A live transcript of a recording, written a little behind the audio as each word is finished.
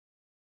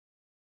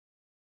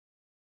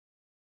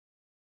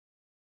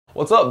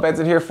What's up,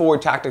 Benson here for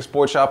Tactics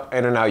Board Shop,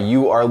 and now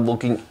you are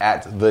looking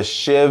at the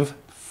Shiv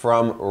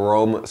from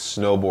Rome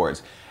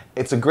Snowboards.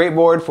 It's a great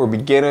board for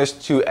beginners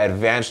to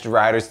advanced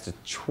riders. It's a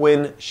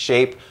twin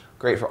shape,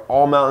 great for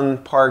all mountain,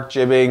 park,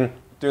 jibbing,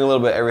 doing a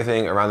little bit of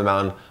everything around the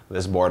mountain.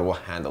 This board will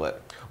handle it.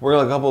 We're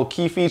gonna look at a couple of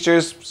key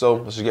features, so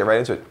let's just get right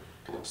into it.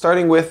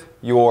 Starting with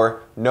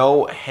your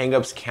no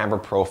hangups camber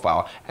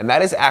profile, and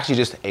that is actually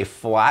just a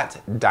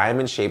flat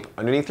diamond shape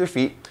underneath your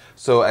feet.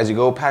 So as you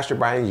go past your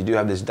binding, you do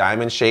have this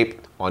diamond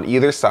shape on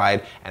either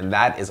side, and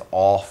that is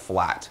all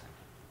flat.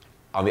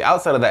 On the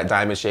outside of that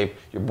diamond shape,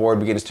 your board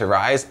begins to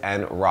rise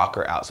and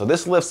rocker out. So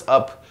this lifts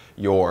up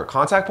your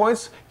contact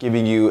points,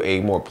 giving you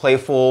a more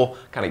playful,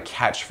 kind of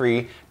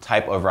catch-free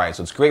type of ride.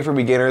 So it's great for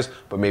beginners,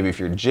 but maybe if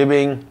you're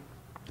jibbing,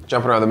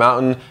 jumping around the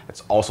mountain,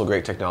 it's also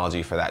great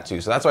technology for that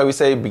too. So that's why we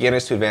say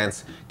beginners to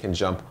advanced can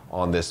jump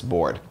on this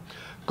board.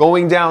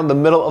 Going down the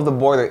middle of the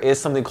board, there is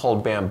something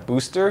called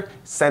Bambooster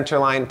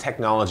centerline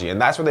technology,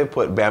 and that's where they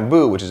put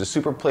bamboo, which is a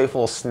super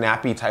playful,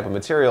 snappy type of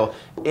material,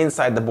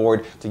 inside the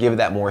board to give it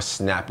that more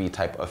snappy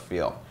type of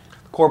feel.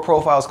 The core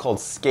profile is called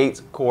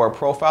Skate Core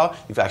Profile.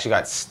 You've actually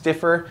got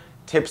stiffer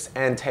tips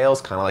and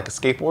tails, kind of like a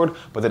skateboard,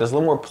 but that is a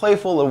little more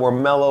playful, a little more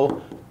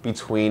mellow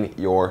between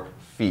your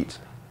feet.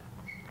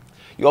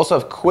 You also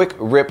have quick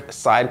rip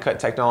side cut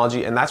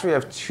technology, and that's where you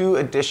have 2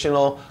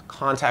 additional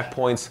contact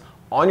points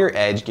on your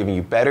edge, giving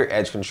you better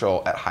edge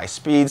control at high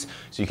speeds,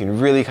 so you can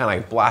really kind of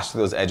like blast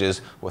through those edges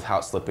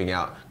without slipping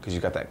out, because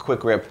you've got that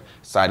quick rip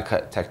side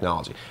cut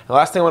technology. And the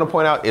last thing I want to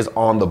point out is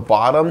on the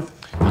bottom,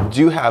 you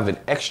do have an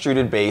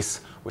extruded base,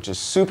 which is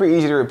super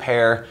easy to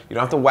repair. You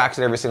don't have to wax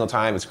it every single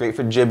time. It's great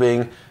for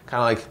jibbing,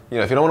 kind of like,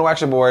 if you don't want to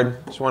wax your board,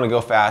 just want to go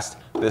fast,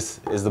 this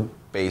is the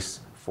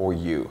base for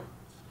you.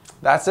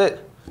 That's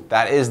it.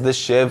 That is the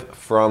Shiv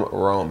from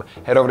Rome.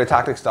 Head over to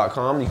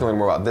tactics.com. You can learn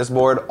more about this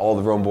board. All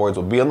the Rome boards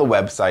will be on the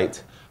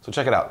website. So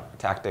check it out,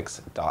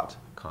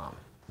 tactics.com.